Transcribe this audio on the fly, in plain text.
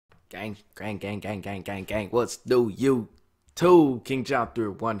Gang, gang, gang, gang, gang, gang, gang. What's new, you? Two King John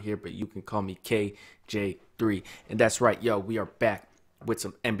 3-1 here, but you can call me KJ3. And that's right, yo, we are back with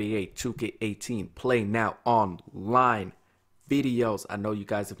some NBA 2K18 Play Now Online videos. I know you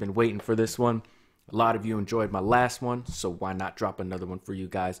guys have been waiting for this one. A lot of you enjoyed my last one, so why not drop another one for you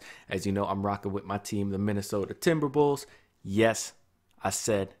guys? As you know, I'm rocking with my team, the Minnesota Timberwolves. Yes, I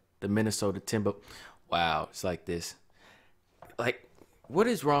said the Minnesota Timber. Wow, it's like this. Like, what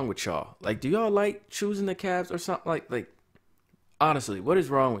is wrong with y'all? Like, do y'all like choosing the Cavs or something? Like, honestly, what is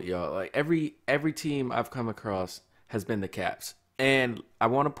wrong with y'all? Like, every team I've come across has been the Cavs. And I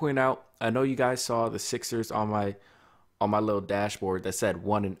want to point out, I know you guys saw the Sixers on my little dashboard that said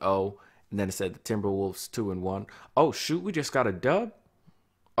 1-0, and then it said the Timberwolves 2-1. Oh shoot, we just got a dub.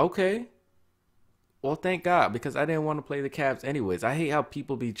 Okay. Well, thank God, because I didn't want to play the Cavs anyways. I hate how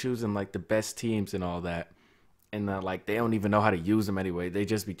people be choosing like the best teams and all that, and like they don't even know how to use them anyway. They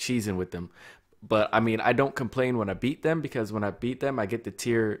just be cheesing with them. But I mean, I don't complain when I beat them, because when I beat them, I get the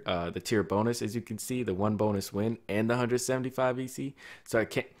tier bonus, as you can see, the 1 bonus win and the 175 EC. So I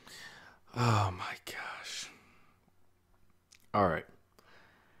can't. Oh my gosh. All right.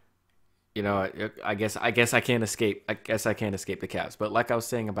 You know, I guess I can't escape. I guess I can't escape the Cavs. But like I was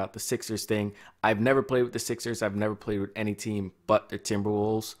saying about the Sixers thing, I've never played with the Sixers. I've never played with any team but the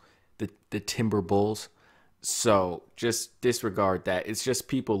Timberwolves, the Timberwolves. So just disregard that. It's just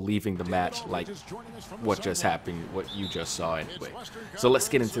people leaving the match like what just happened, what you just saw anyway. So let's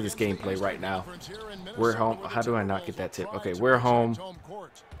get into this gameplay right now. We're home. How do I not get that tip? Okay, we're home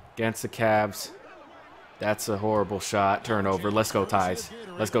against the Cavs. That's a horrible shot. Turnover. Let's go, Tyus.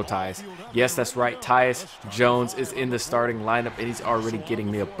 Let's go, Tyus. Yes, that's right. Tyus Jones is in the starting lineup, and he's already getting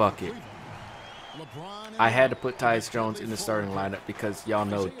me a bucket. I had to put Tyus Jones in the starting lineup because y'all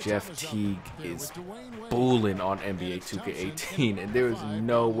know Jeff Teague is booling on NBA 2K18, and there was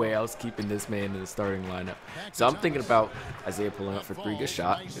no way I was keeping this man in the starting lineup. So I'm thinking about Isaiah pulling up for 3. Good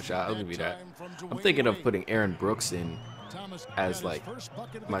shot. Good shot. I'll give you that. I'm thinking of putting Aaron Brooks in as like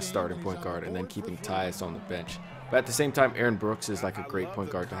my starting point guard and then keeping Tyus on the bench. But at the same time, Aaron Brooks is like a great point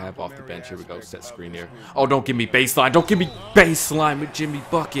guard to have off the bench. Here we go. Set screen here. Oh, don't give me baseline. Don't give me baseline with Jimmy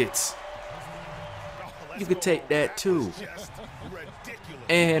Buckets. You could take that too.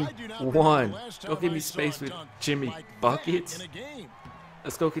 And 1. Don't give me space with Jimmy Buckets.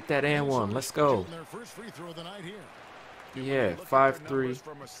 Let's go get that and 1. Let's go. Yeah, 5-3.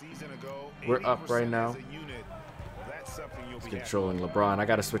 We're up right now. Controlling LeBron. I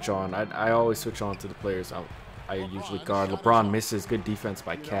gotta switch on. I always switch on to the players I usually guard. LeBron misses. Good defense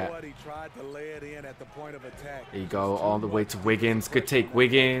by Cat. There you go. All the way to Wiggins. Good take,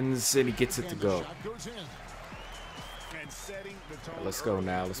 Wiggins, and he gets it to go. Right, let's go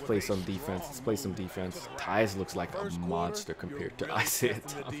now. Let's play some defense. Let's play some defense. Tyus looks like a monster compared to Isaiah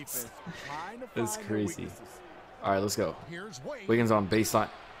Thomas. That's crazy. All right, let's go. Wiggins on baseline.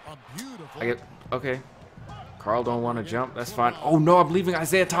 Okay. Carl don't want to jump. That's fine. Oh, no, I'm leaving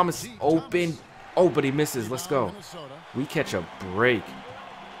Isaiah Thomas open. Oh, but he misses. Let's go. We catch a break.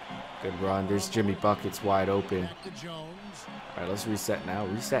 Good run. There's Jimmy Buckets wide open. All right, let's reset now.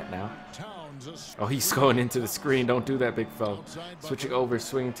 Reset now. Oh, he's going into the screen. Don't do that, big fella. Switching over,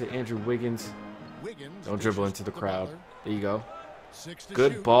 swinging to Andrew Wiggins. Don't dribble into the crowd. There you go.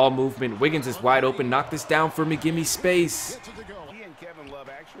 Good ball movement. Wiggins is wide open. Knock this down for me. Give me space.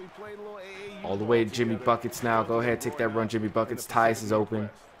 All the way to Jimmy Buckets now. Go ahead, take that run, Jimmy Buckets. Tyus is open.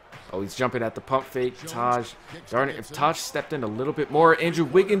 Oh, he's jumping at the pump fake. Taj. Darn it, if Taj stepped in a little bit more. Andrew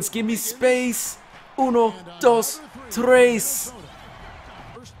Wiggins, give me space. 1, 2, 3.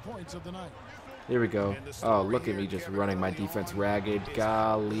 Here we go. Oh, look at me just running my defense ragged.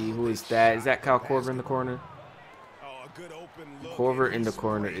 Golly, who is that? Is that Kyle Korver in the corner? Korver in the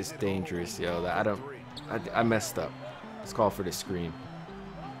corner is dangerous, yo. I messed up. Let's call for the screen.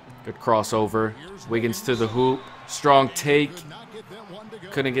 Good crossover. Wiggins to the hoop. Strong take.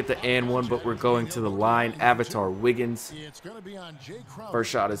 Couldn't get the and 1, but we're going to the line. Avatar Wiggins.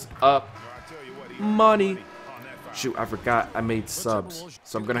 First shot is up. Money. Shoot, I forgot I made subs,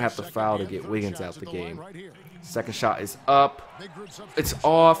 so I'm going to have to foul to get Wiggins out the game. Second shot is up. It's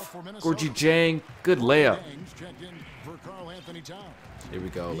off. Gorgie Jang. Good layup. Here we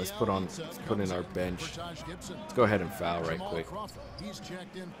go. Let's put in our bench. Let's go ahead and foul right quick.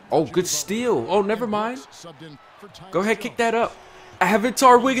 Oh, good steal. Oh, never mind. Go ahead, kick that up.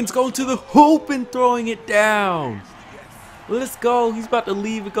 Avatar Wiggins going to the hoop and throwing it down. Let's go. He's about to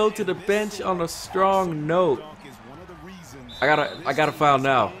leave and go to the bench on a strong note. I gotta foul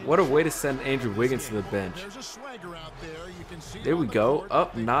now. What a way to send Andrew Wiggins to the bench. There we go.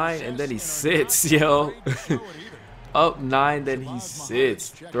 Up 9, and then he sits, yo. Up 9, then he sits.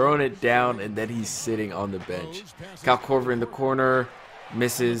 Throwing it down, and then he's sitting on the bench. Cal Corver in the corner.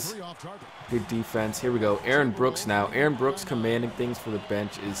 Misses. Good defense. Here we go. Aaron Brooks now. Aaron Brooks commanding things for the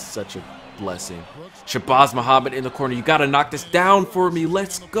bench is such a blessing. Shabazz Muhammad in the corner. You got to knock this down for me.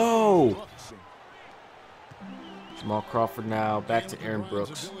 Let's go. Jamal Crawford now. Back to Aaron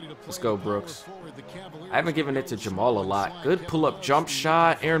Brooks. Let's go, Brooks. I haven't given it to Jamal a lot. Good pull-up jump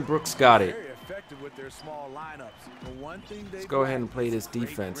shot. Aaron Brooks got it. Let's go ahead and play this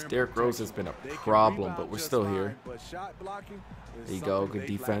defense. Derrick Rose has been a problem, but we're still here. There you go. Good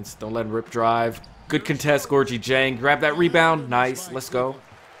defense. Don't let him rip drive. Good contest, Gorgie Jang. Grab that rebound. Nice. Let's go.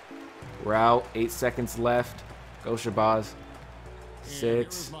 We're out. 8 seconds left. Go, Shabazz.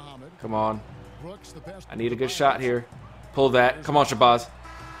 6. Come on. I need a good shot here. Pull that. Come on, Shabazz.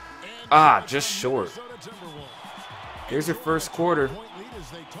 Ah, just short. Here's your first quarter.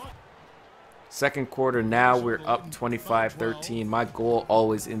 Second quarter, now we're up 25-13. My goal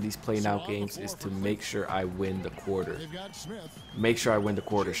always in these play now games is to make sure I win the quarter. Make sure I win the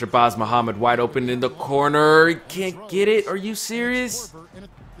quarter. Shabazz Muhammad wide open in the corner. He can't get it. Are you serious?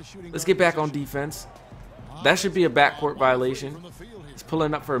 Let's get back on defense. That should be a backcourt violation. He's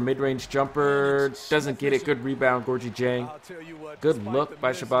pulling up for a mid-range jumper. Doesn't get it. Good rebound, Gorgie Jang. Good look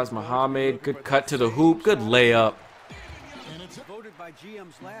by Shabazz Muhammad. Good cut to the hoop. Good layup.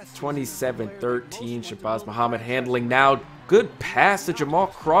 27-13. Shabazz Muhammad handling now. Good pass to Jamal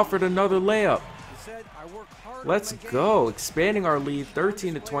Crawford. Another layup. Let's go. Expanding our lead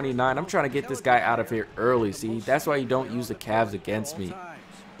 13-29. I'm trying to get this guy out of here early. See, that's why you don't use the Cavs against me.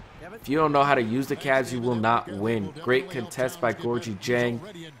 If you don't know how to use the Cavs, you will not win. Great contest by Gorgie Jang.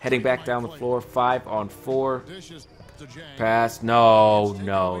 Heading back down the floor. 5-on-4. Pass. No.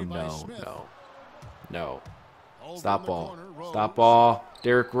 Stop ball. Stop ball.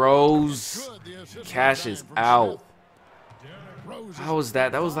 Derrick Rose cashes out. How was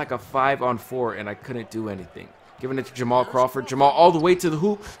that? That was like a 5-on-4, and I couldn't do anything. Giving it to Jamal Crawford. Jamal all the way to the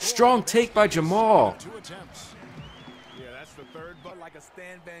hoop. Strong take by Jamal.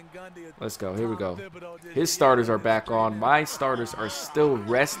 Let's go. Here we go. His starters are back on. My starters are still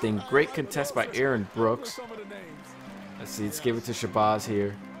resting. Great contest by Aaron Brooks. Let's see. Let's give it to Shabazz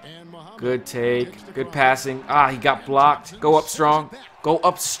here. Good take. Good passing. Ah, he got blocked. Go up strong. Go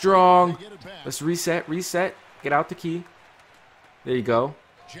up strong. Let's reset. Reset. Get out the key. There you go.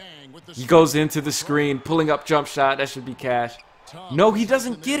 He goes into the screen. Pulling up jump shot. That should be cash. No, he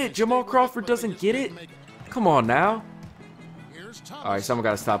doesn't get it. Jamal Crawford doesn't get it. Come on now. All right, someone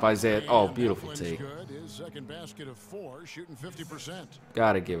got to stop Isaiah. Oh, beautiful take.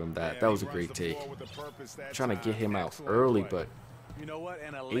 Got to give him that. That was a great take. Trying to get him out early, but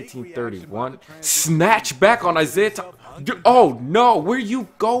 18-31. Snatch back on Isaiah. Oh, no. Where you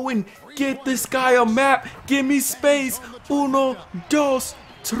going? Get this guy a map. Give me space. 1, 2,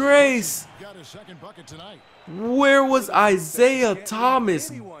 3. Where was Isaiah Thomas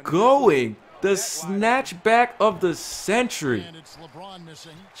going? The snatch back of the century.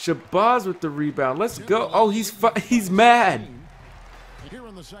 Shabazz with the rebound. Let's go. Oh, he's mad.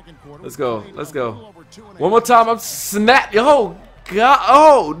 Let's go. Let's go. One more time. I'm snap. Oh, God.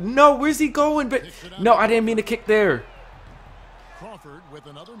 Oh, no. Where's he going? But no, I didn't mean to kick there.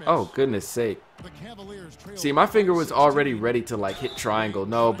 Oh, goodness sake. See, my finger was already ready to, like, hit triangle.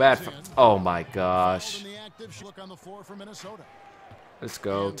 No, bad. Oh, my gosh. Let's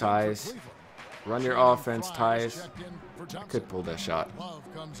go, Tyus. Run your offense, Tyus. Could pull that shot. All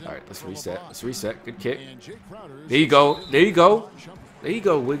right, let's reset. Let's reset. Good kick. There you go. There you go. There you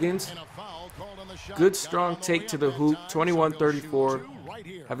go, Wiggins. Good strong take to the hoop.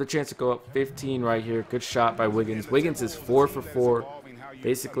 21-34. Have the chance to go up 15 right here. Good shot by Wiggins. Wiggins is 4 for 4.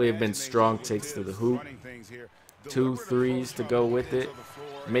 Basically have been strong takes to the hoop. 2 threes to go with it.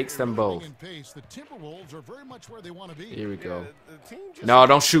 Makes them both. Here we go. No,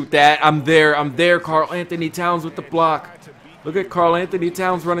 don't shoot that. I'm there. I'm there. Karl Anthony Towns with the block. Look at Karl Anthony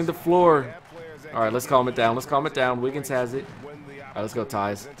Towns running the floor. All right, let's calm it down. Let's calm it down. Wiggins has it. All right, let's go,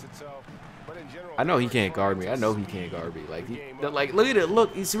 Tyus. I know he can't guard me. I know he can't guard me. Like, look at it.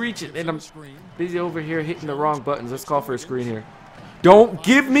 Look, he's reaching, and I'm busy over here hitting the wrong buttons. Let's call for a screen here. Don't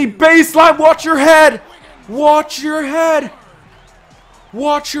give me baseline. Watch your head. Watch your head.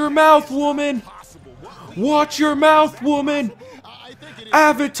 Watch your mouth, woman. Watch your mouth, woman.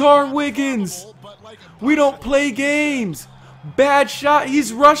 Avatar Wiggins. We don't play games. Bad shot.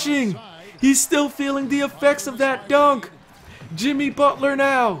 He's rushing. He's still feeling the effects of that dunk. Jimmy Butler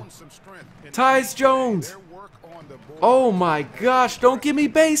now. Tyus Jones. Oh my gosh. Don't give me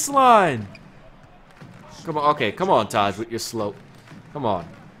baseline. Come on. Okay, come on, Taj, with your slope. Come on.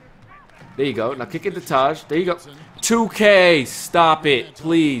 There you go. Now kick it to Taj. There you go. 2K, stop it,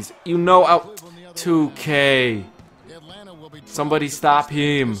 please. You know out. 2K. Somebody stop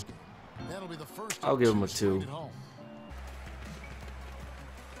him. I'll give him a 2.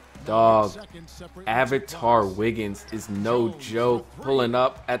 Dog. Avatar Wiggins is no joke. Pulling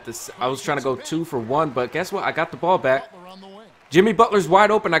up at the... I was trying to go 2 for 1, but guess what? I got the ball back. Jimmy Butler's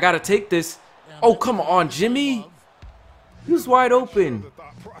wide open. I got to take this. Oh, come on, Jimmy. He was wide open.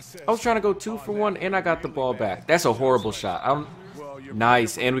 I was trying to go 2 for 1, and I got the ball back. That's a horrible shot.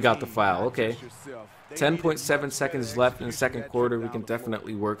 Nice, and we got the foul. Okay. 10.7 seconds left in the second quarter. We can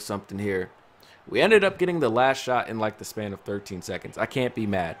definitely work something here. We ended up getting the last shot in like the span of 13 seconds. I can't be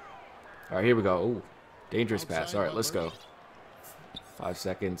mad. All right, here we go. Ooh, dangerous pass. All right, let's go. 5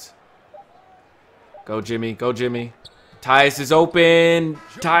 seconds. Go, Jimmy. Go, Jimmy. Tyus is open.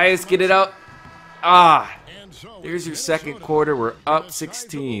 Tyus, get it up. Ah, there's your second quarter. We're up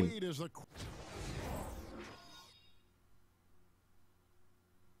 16.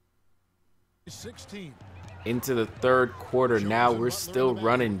 Into the third quarter now. We're still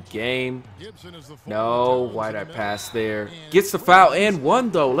running game. No, why'd I pass there? Gets the foul and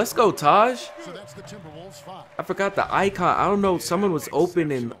 1 though. Let's go, Taj. I forgot the icon. I don't know. Someone was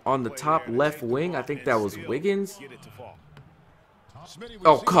open on the top left wing. I think that was Wiggins.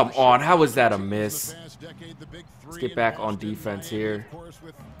 Oh, come on. How was that a miss? Let's get back on defense here.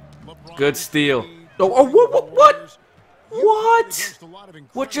 Good steal. Oh, what? What?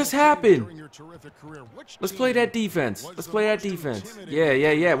 What just happened? Let's play that defense. Let's play that defense.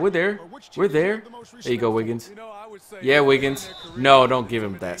 Yeah. We're there. We're there. There you go, Wiggins. Yeah, Wiggins. No, don't give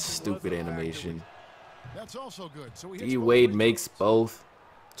him that stupid animation. D Wade makes both.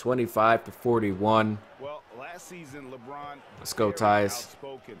 25 to 41. Let's go, Tyus.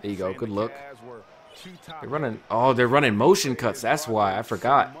 There you go. Good look. They're running. Oh, they're running motion cuts. That's why I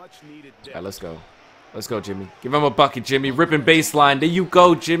forgot. All right, let's go. Let's go, Jimmy. Give him a bucket, Jimmy. Ripping baseline. There you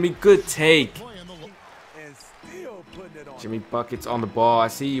go, Jimmy. Good take. Jimmy buckets on the ball. I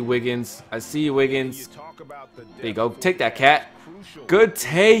see you, Wiggins. I see you, Wiggins. There you go. Take that, Cat. Good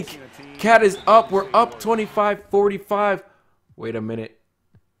take. Cat is up. We're up 25-45. Wait a minute.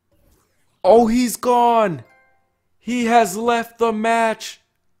 Oh, he's gone. He has left the match.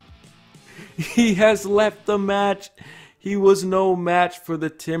 He has left the match. He was no match for the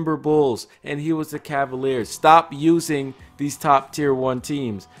Timberwolves, and he was the Cavaliers. Stop using these top tier 1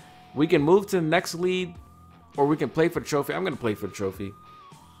 teams. We can move to the next lead, or we can play for the trophy. I'm going to play for the trophy.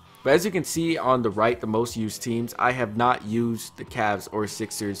 But as you can see on the right, the most used teams, I have not used the Cavs or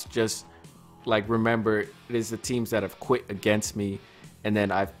Sixers. Just like remember, it is the teams that have quit against me, and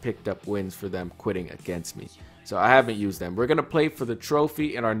then I've picked up wins for them quitting against me. So I haven't used them. We're going to play for the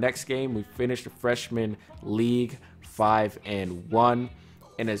trophy in our next game. We finished the freshman league 5-1.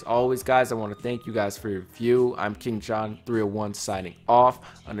 And as always, guys, I want to thank you guys for your view. I'm King John 301 signing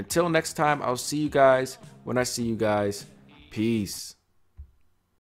off. And until next time, I'll see you guys when I see you guys. Peace.